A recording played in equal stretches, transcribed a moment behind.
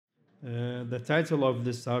The title of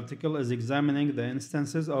this article is Examining the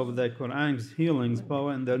Instances of the Quran's Healing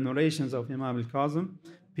Power in the Narrations of Imam Al-Kadhim,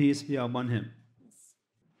 peace be upon him.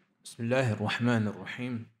 Bismillah ar-Rahman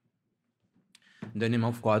ar-Rahim. In the name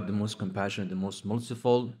of God, the most compassionate, the most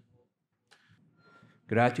merciful.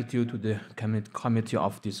 Gratitude to the committee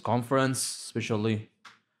of this conference, especially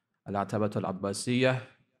Al-ABBAS'S al-Abbasia.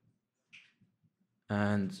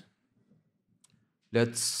 And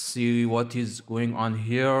let's see what is going on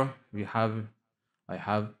here. I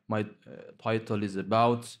have my title is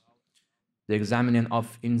about the examining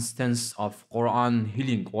of instance of Quran's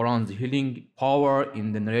healing power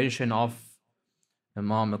in the narration of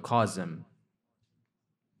Imam Al-Kadhim.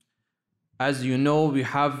 As you know, we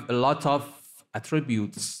have a lot of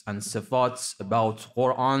attributes and sifats about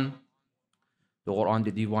Quran. The Quran,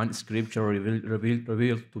 the divine scripture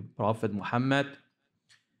revealed to Prophet Muhammad,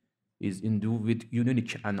 is endued with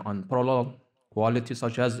unique and unparalleled qualities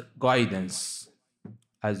such as guidance.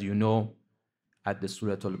 As you know, at the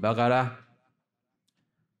Surah Al-Baqarah,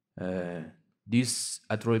 this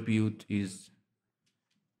attribute is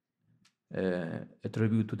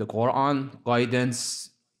attribute to the Quran,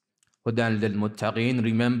 guidance, هدى للمتقين,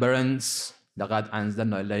 remembrance. لقد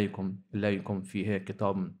أنزلنا إليكم فيه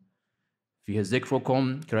كتاب فيه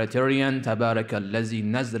ذكركم, criterion. تبارك الذي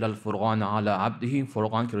نزل الفرقان على عبده.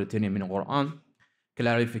 فرقان criterion من القرآن.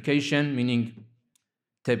 Clarification meaning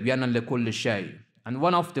تبيانا لكل شيء. And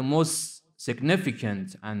one of the most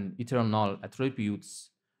significant and eternal attributes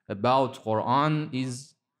about Quran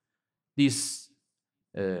is this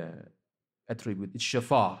attribute, it's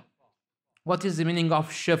Shifa. What is the meaning of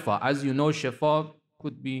Shifa? As you know, Shifa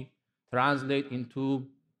could be translated into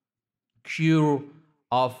cure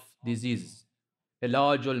of disease.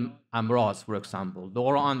 Ilaj al-Amras, for example. The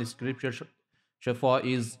Quran, the scripture, Shifa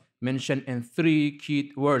is mentioned in 3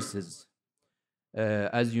 key verses.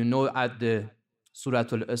 As you know, at the Surah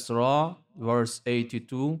Al-Isra, verse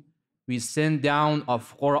 82, we send down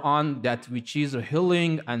of Quran that which is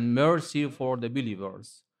healing and mercy for the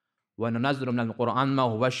believers. وَنَنَزِّلُ مِنَ الْقُرْآنِ مَا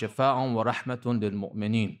هُوَ شِفَاءٌ وَرَحْمَةٌ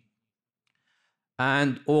لِلْمُؤْمِنِينَ.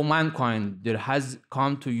 And O mankind, there has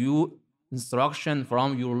come to you instruction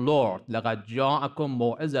from your Lord. لَقَدْ جَاءَكُمْ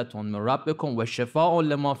مَوْعِظَةٌ مِنْ رَبِّكُمْ وَشِفَاءٌ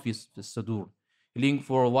لِمَا فِي الصُّدُورِ. Healing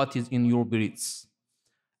for what is in your breasts.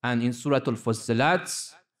 And in Surah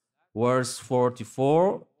Al-Fussilat, verse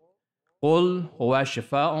 44, قُلْ هُوَ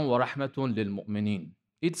شِفَاءٌ وَرَحْمَةٌ لِلْمُؤْمِنِينَ.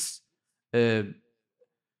 It's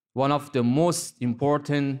one of the most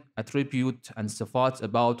important attributes and sifat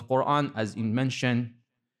about Quran, as mentioned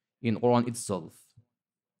in Quran itself.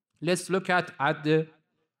 Let's look at the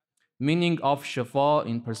meaning of Shifa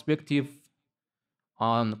in perspective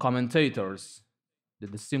on commentators, the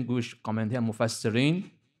distinguished commentator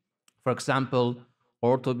Mufassirin. For example,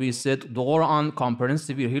 Qurtubi said the Quran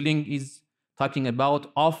comprehensive healing is talking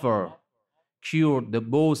about offer, cure the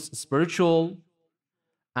both spiritual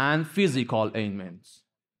and physical ailments,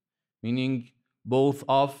 meaning both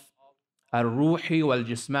of al-ruhi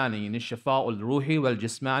wal-jismani, in shifa al-ruhi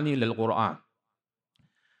wal-jismani lil-Quran.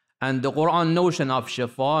 And the Quran notion of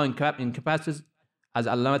shifa encompasses, as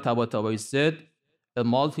Allama Tabatabai said, a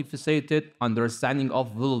multifaceted understanding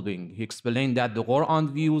of well-being. He explained that the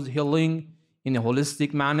Quran views healing in a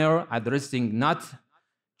holistic manner, addressing not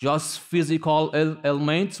just physical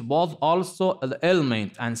ailments, but also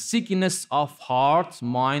ailment and sickness of heart,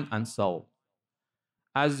 mind, and soul.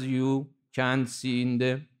 As you can see in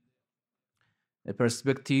the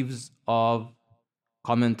perspectives of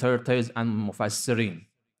commentators and mufassirin.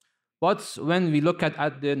 But when we look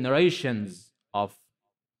at the narrations of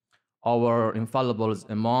our infallibles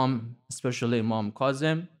Imam, especially Imam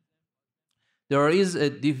Kadhim, there is a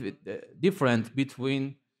difference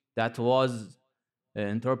between that was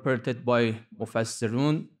interpreted by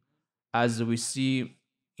mufassirun, as we see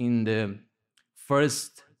in the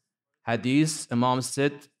first hadith. Imam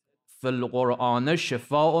said, في القرآن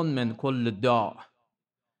شفاء من كل داء.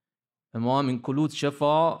 Imam includes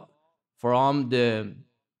shifa from the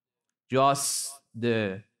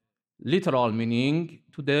literal meaning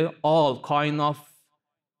to the all kind of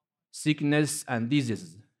sickness and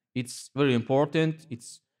diseases. It's very important.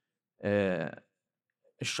 It's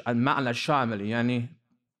المعنى الشامل, يعني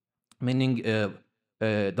meaning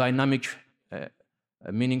dynamic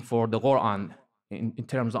meaning for the Quran in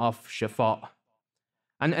terms of shifa.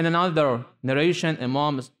 And in another narration,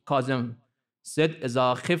 Imam Kadhim said,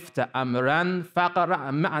 إذا خفت أمرا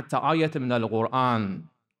فقرأ مئة آية من القرآن.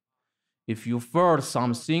 If you fear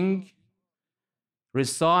something,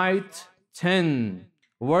 recite 10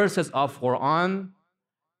 verses of Quran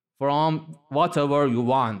from whatever you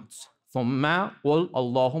want. ثم قل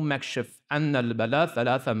اللهم اكشف أن البلاء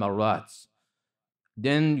 3 مرات.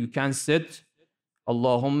 Then you can sit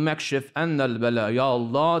اللهم اكشف أن البلاء, Ya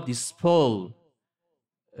Allah, dispel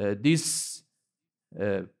this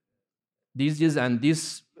disease and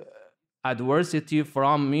this adversity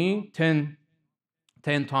from me 10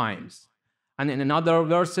 times. And in another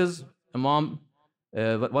verses, Imam,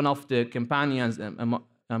 one of the companions, Imam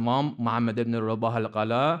Muhammad ibn Rabah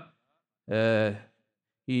al-Qala,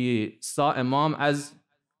 he saw Imam as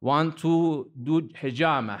one to do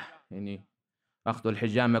hijama, أخذ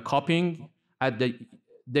الحجامة, cupping at the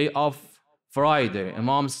day of Friday.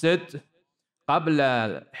 Imam said, قبل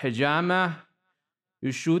الحجامة,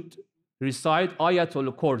 you should recite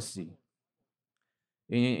Ayatul Kursi.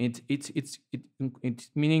 It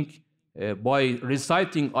meaning by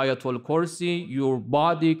reciting Ayatul Kursi, your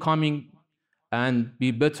body coming and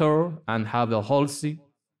be better and have a healthy.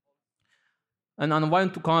 And I'm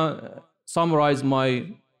going to summarize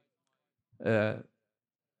my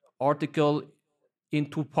article in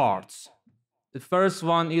 2 parts. The first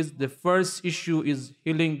one is, the first issue is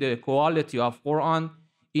healing the quality of Quran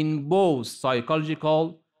in both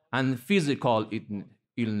psychological and physical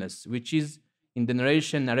illness, which is in the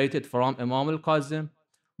narration narrated from Imam Al-Kadhim.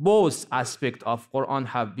 Both aspects of Quran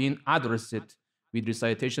have been addressed with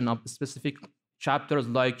recitation of specific chapters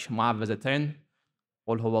like Mu'awwidhatayn,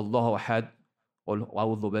 Qul huwallahu ahad, Qul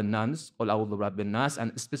a'udhu bin-nas, Qul a'udhu birabbin-nas,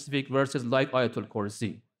 and specific verses like Ayatul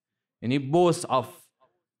Kursi. Both of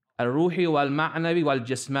الروحي والمعنوي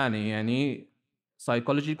والجسماني,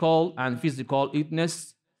 psychological and physical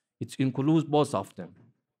illness, it includes both of them.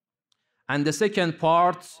 And the second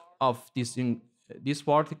part of this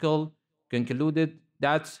article concluded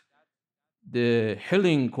that the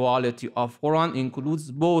healing quality of Quran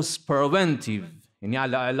includes both preventive,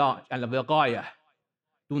 الوقاية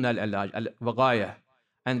دون العلاج, الوقاية,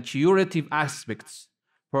 and curative aspects,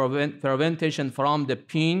 prevention from the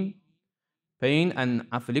pain and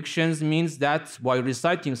afflictions, means that by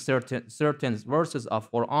reciting certain verses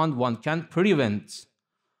of Quran, one can prevent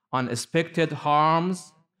unexpected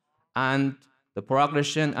harms and the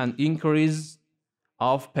progression and increase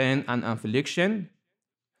of pain and affliction.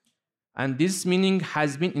 And this meaning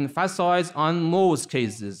has been emphasized on most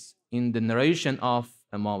cases in the narration of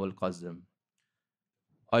Imam Al-Kadhim.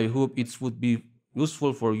 I hope it would be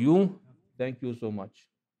useful for you. Thank you so much.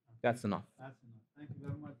 That's enough. Thank you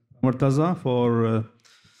very much, Morteza, for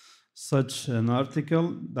such an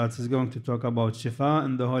article that is going to talk about Shifa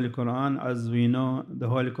in the Holy Quran. As we know, the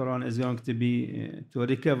Holy Quran is going to be to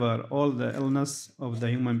recover all the illness of the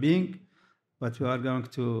human being, but we are going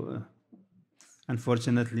to,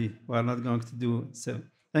 unfortunately, we are not going to do so.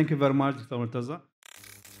 Thank you very much, Dr. Morteza.